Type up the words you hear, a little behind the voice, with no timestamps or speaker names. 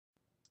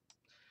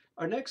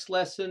Our next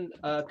lesson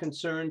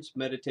concerns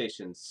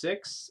meditation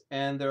 6,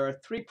 and there are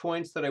 3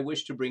 points that I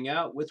wish to bring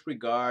out with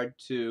regard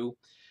to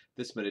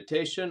this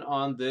meditation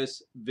on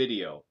this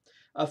video.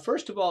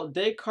 First of all,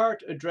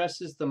 Descartes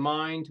addresses the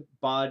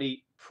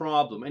mind-body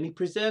problem, and he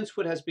presents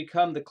what has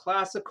become the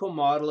classical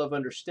model of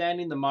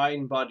understanding the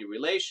mind-body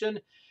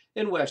relation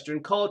in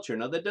Western culture.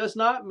 Now, that does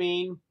not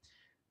mean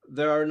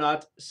there are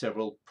not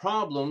several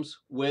problems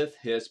with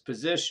his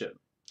position.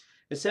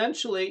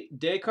 Essentially,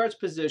 Descartes'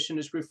 position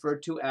is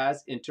referred to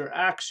as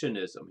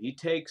interactionism. He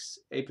takes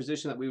a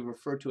position that we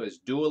refer to as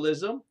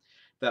dualism,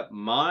 that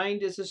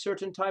mind is a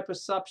certain type of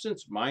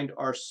substance, mind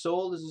or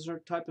soul is a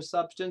certain type of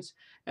substance,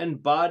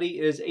 and body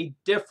is a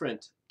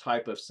different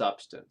type of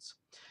substance.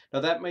 Now,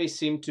 that may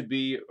seem to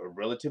be a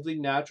relatively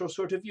natural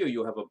sort of view.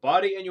 You have a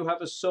body and you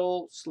have a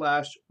soul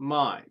slash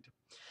mind.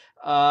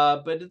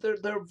 But there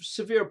are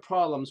severe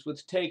problems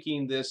with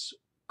taking this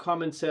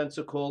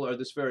commonsensical or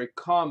this very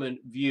common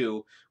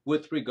view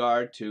with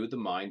regard to the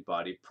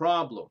mind-body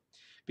problem.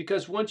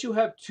 Because once you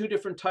have two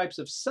different types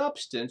of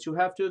substance, you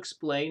have to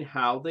explain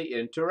how they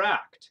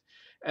interact.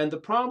 And the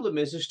problem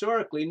is,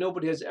 historically,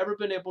 nobody has ever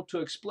been able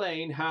to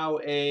explain how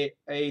a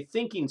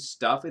thinking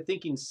stuff, a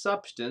thinking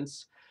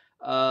substance,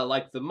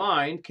 like the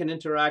mind, can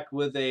interact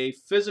with a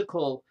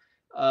physical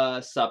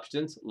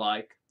substance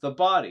like the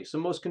body. So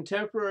most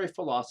contemporary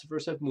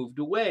philosophers have moved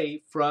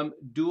away from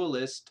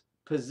dualist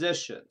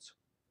positions.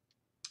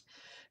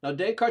 Now,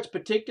 Descartes'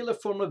 particular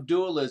form of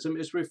dualism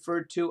is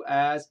referred to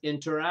as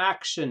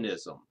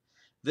interactionism.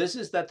 This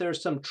is that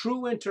there's some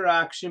true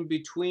interaction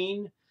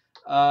between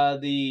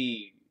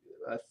the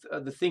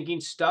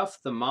thinking stuff,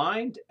 the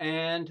mind,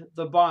 and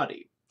the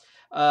body.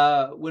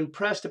 When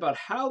pressed about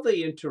how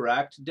they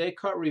interact,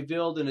 Descartes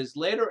revealed in his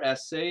later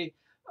essay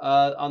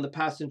on the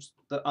passions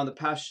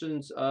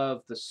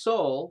of the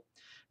soul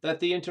that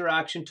the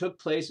interaction took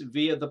place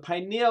via the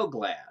pineal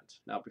gland.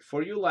 Now,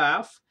 before you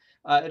laugh,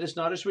 it is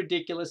not as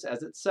ridiculous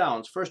as it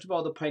sounds. First of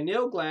all, the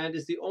pineal gland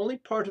is the only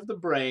part of the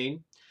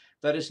brain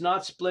that is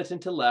not split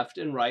into left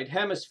and right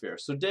hemisphere.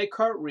 So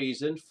Descartes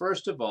reasoned,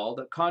 first of all,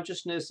 that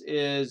consciousness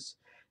is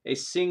a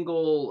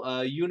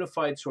single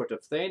unified sort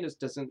of thing.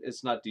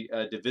 It's not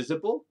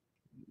divisible.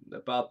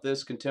 About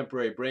this,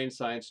 contemporary brain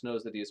science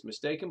knows that he is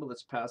mistaken, but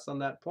let's pass on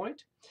that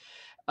point.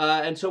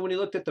 And so when he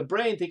looked at the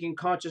brain, thinking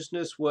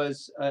consciousness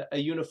was a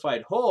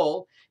unified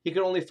whole, he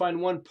could only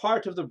find one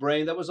part of the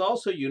brain that was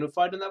also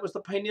unified, and that was the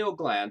pineal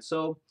gland.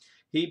 So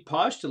he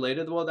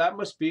postulated, well, that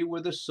must be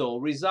where the soul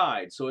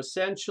resides. So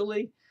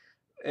essentially,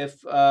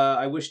 if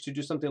I wish to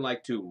do something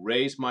like to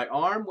raise my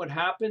arm, what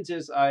happens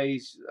is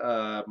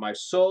my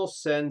soul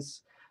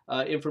sends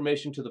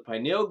information to the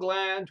pineal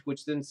gland,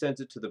 which then sends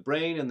it to the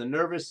brain and the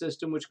nervous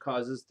system, which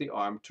causes the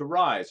arm to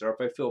rise. Or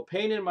if I feel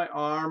pain in my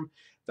arm,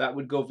 that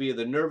would go via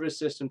the nervous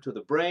system to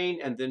the brain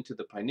and then to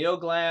the pineal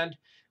gland,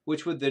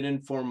 which would then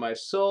inform my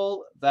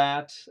soul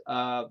that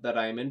that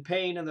I am in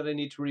pain and that I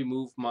need to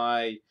remove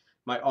my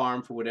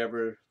arm from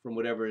whatever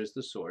is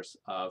the source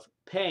of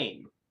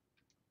pain.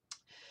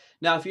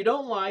 Now, if you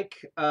don't like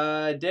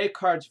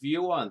Descartes'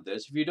 view on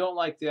this, if you don't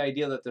like the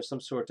idea that there's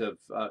some sort of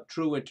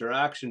true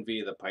interaction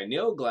via the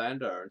pineal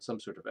gland or in some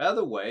sort of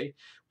other way,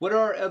 what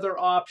are other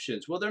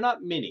options? Well, they're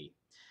not many.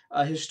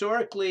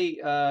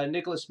 Historically,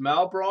 Nicholas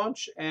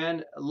Malebranche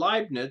and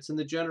Leibniz in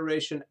the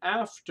generation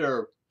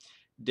after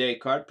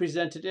Descartes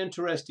presented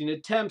interesting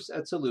attempts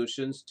at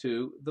solutions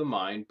to the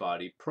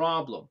mind-body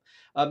problem.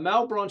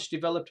 Malebranche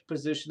developed a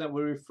position that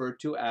we refer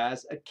to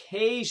as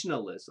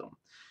occasionalism,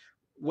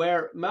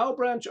 where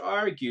Malebranche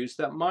argues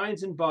that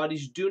minds and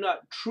bodies do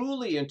not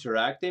truly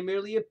interact, they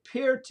merely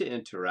appear to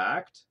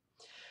interact.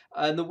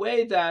 And the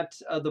way that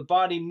the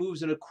body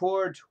moves in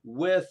accord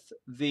with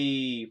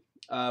the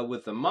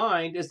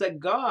mind is that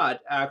God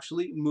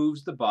actually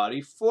moves the body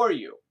for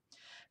you.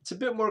 It's a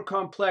bit more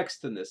complex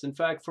than this. In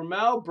fact, for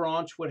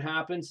Malebranche, what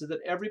happens is that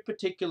every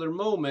particular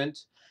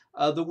moment,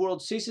 the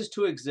world ceases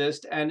to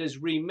exist and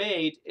is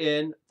remade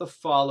in the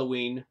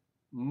following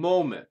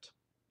moment.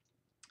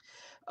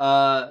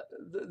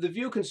 The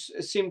view can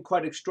seem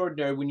quite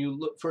extraordinary when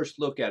you first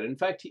look at it. In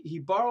fact, he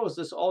borrows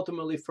this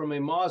ultimately from a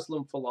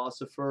Muslim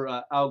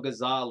philosopher,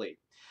 Al-Ghazali.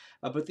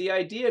 But the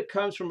idea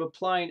comes from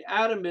applying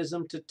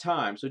atomism to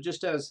time. So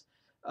just as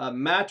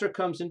matter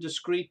comes in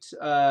discrete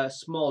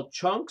small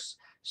chunks,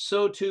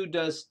 so too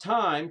does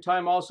time.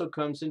 Time also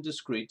comes in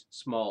discrete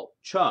small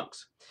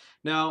chunks.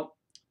 Now,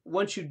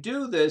 once you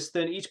do this,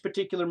 then each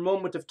particular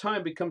moment of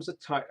time becomes a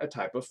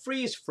type of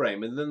freeze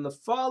frame. And then the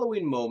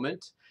following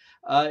moment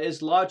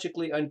is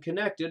logically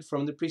unconnected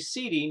from the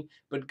preceding,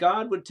 but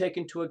God would take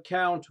into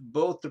account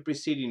both the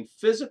preceding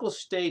physical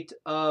state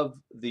of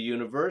the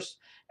universe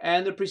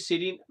and the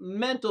preceding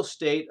mental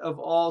state of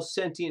all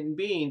sentient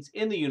beings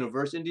in the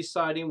universe in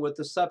deciding what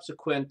the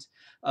subsequent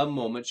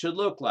moment should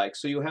look like.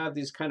 So you have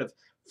these kind of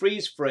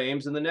freeze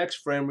frames, and the next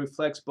frame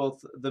reflects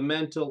both the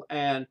mental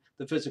and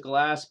the physical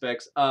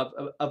aspects of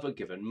a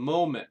given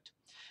moment.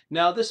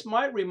 Now, this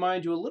might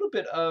remind you a little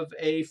bit of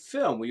a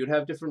film where you'd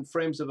have different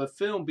frames of a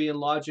film being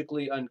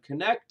logically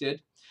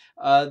unconnected.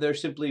 They're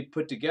simply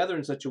put together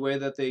in such a way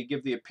that they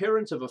give the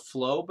appearance of a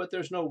flow, but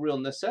there's no real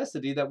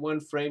necessity that one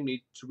frame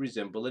needs to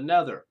resemble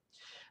another.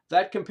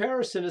 That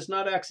comparison is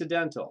not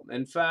accidental.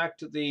 In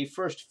fact, the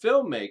first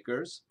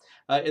filmmakers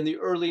in the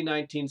early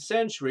 19th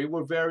century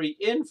were very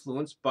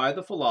influenced by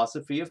the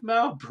philosophy of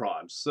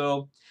Malebranche.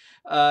 So,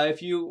 with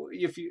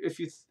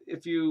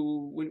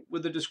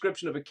the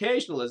description of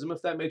occasionalism,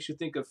 if that makes you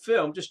think of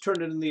film, just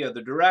turn it in the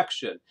other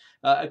direction.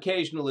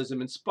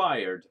 Occasionalism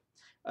inspired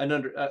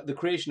the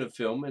creation of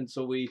film, and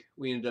so we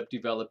ended up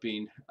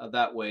developing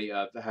that way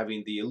of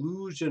having the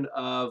illusion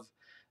of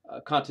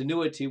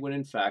continuity when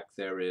in fact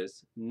there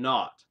is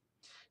not.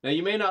 Now,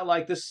 you may not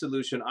like this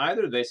solution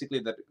either,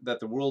 basically that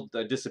the world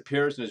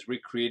disappears and is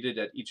recreated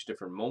at each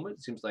different moment.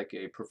 It seems like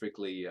a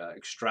perfectly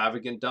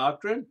extravagant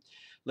doctrine.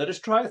 Let us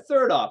try a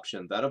third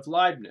option, that of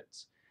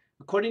Leibniz.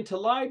 According to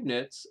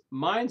Leibniz,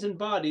 minds and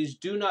bodies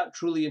do not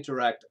truly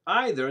interact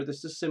either.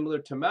 This is similar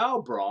to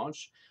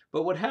Malebranche,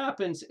 but what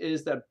happens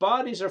is that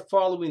bodies are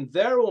following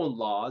their own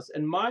laws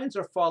and minds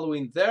are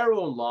following their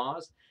own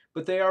laws,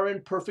 but they are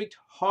in perfect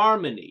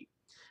harmony.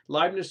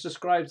 Leibniz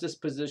describes this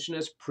position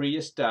as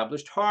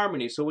pre-established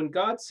harmony. So when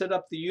God set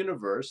up the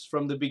universe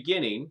from the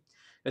beginning,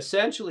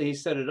 essentially he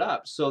set it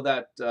up so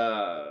that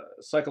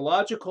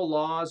psychological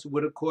laws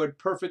would accord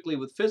perfectly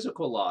with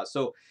physical laws.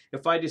 So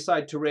if I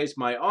decide to raise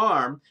my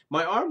arm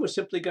was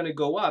simply going to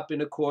go up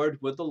in accord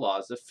with the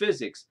laws of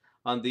physics.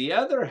 On the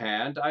other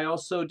hand, I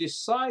also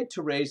decide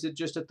to raise it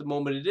just at the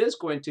moment it is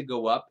going to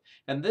go up,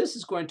 and this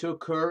is going to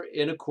occur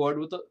in accord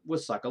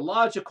with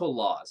psychological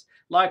laws.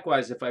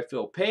 Likewise, if I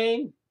feel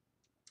pain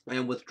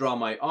and withdraw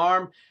my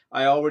arm,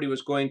 I already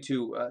was going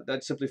to,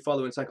 that's simply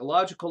following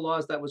psychological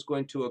laws, that was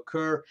going to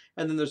occur.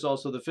 And then there's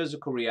also the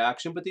physical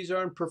reaction, but these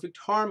are in perfect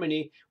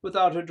harmony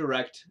without a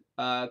direct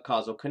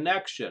causal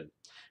connection.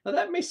 Now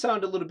that may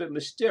sound a little bit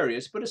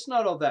mysterious, but it's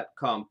not all that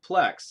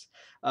complex.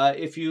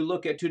 If you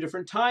look at two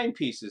different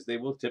timepieces,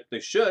 they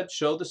should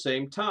show the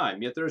same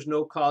time, yet there's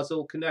no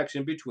causal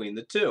connection between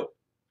the two.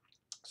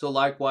 So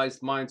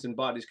likewise, minds and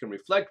bodies can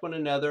reflect one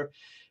another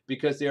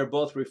because they are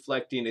both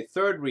reflecting a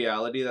third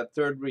reality. That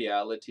third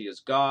reality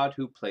is God,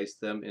 who placed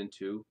them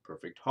into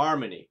perfect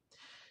harmony.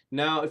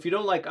 Now, if you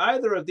don't like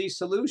either of these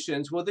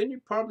solutions, well, then you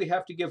probably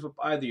have to give up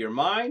either your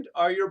mind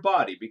or your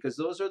body, because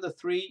those are the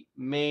three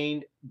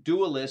main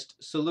dualist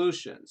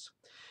solutions.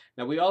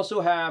 Now, we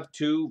also have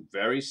two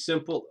very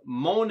simple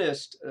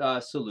monist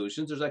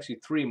solutions. There's actually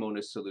three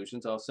monist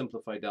solutions. I'll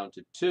simplify down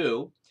to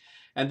two.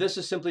 And this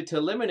is simply to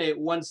eliminate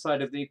one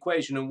side of the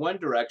equation in one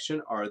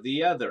direction or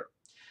the other.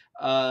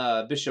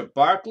 Bishop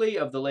Berkeley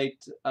of the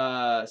late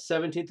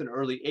 17th and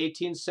early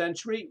 18th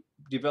century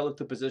developed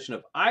the position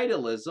of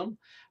idealism,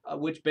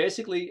 which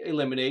basically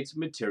eliminates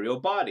material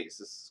bodies.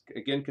 This,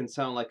 again, can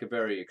sound like a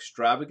very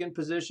extravagant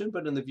position,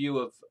 but in the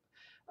view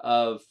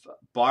of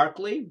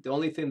Berkeley, the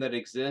only thing that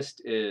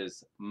exists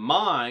is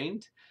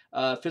mind.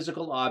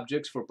 Physical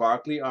objects for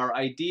Berkeley are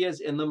ideas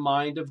in the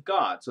mind of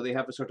God. So they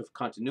have a sort of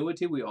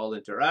continuity. We all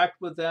interact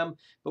with them,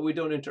 but we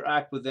don't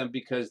interact with them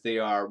because they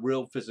are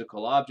real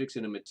physical objects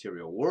in a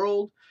material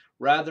world,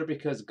 rather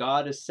because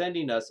God is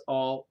sending us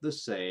all the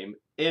same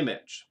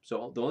image.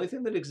 So the only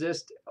thing that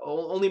exists,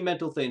 only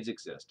mental things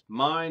exist,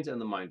 minds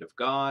and the mind of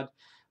God.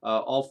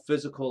 All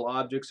physical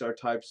objects are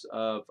types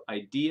of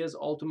ideas.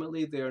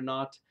 Ultimately, they are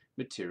not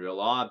material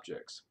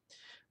objects.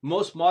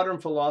 Most modern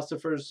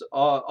philosophers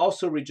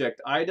also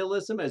reject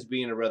idealism as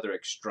being a rather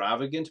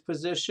extravagant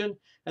position,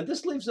 and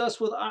this leaves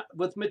us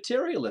with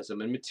materialism.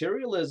 And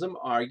materialism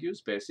argues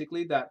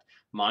basically that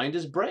mind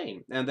is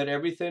brain and that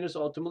everything is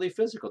ultimately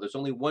physical. There's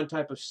only one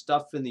type of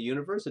stuff in the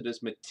universe. It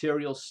is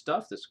material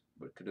stuff. This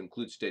could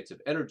include states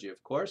of energy,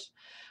 of course,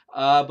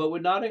 but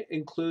would not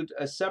include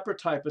a separate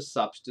type of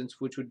substance,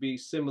 which would be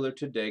similar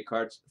to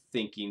Descartes'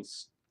 thinking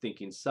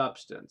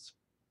substance.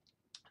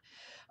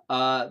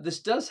 This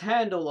does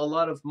handle a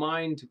lot of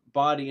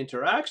mind-body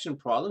interaction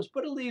problems,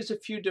 but it leaves a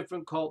few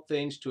difficult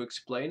things to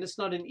explain. It's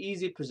not an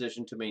easy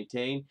position to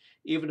maintain,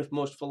 even if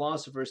most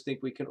philosophers think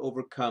we can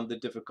overcome the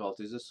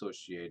difficulties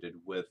associated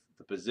with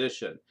the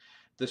position.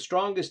 The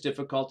strongest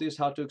difficulty is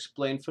how to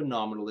explain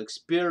phenomenal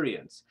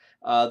experience,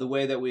 the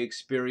way that we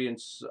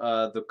experience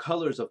the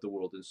colors of the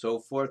world and so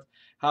forth.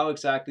 How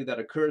exactly that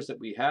occurs, that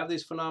we have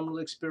these phenomenal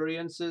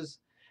experiences,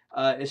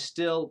 is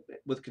still,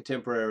 with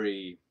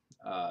contemporary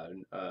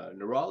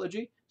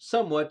neurology,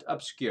 somewhat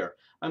obscure.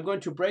 I'm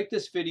going to break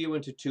this video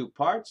into two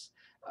parts,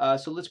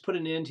 so let's put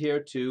an end here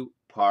to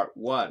part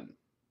one.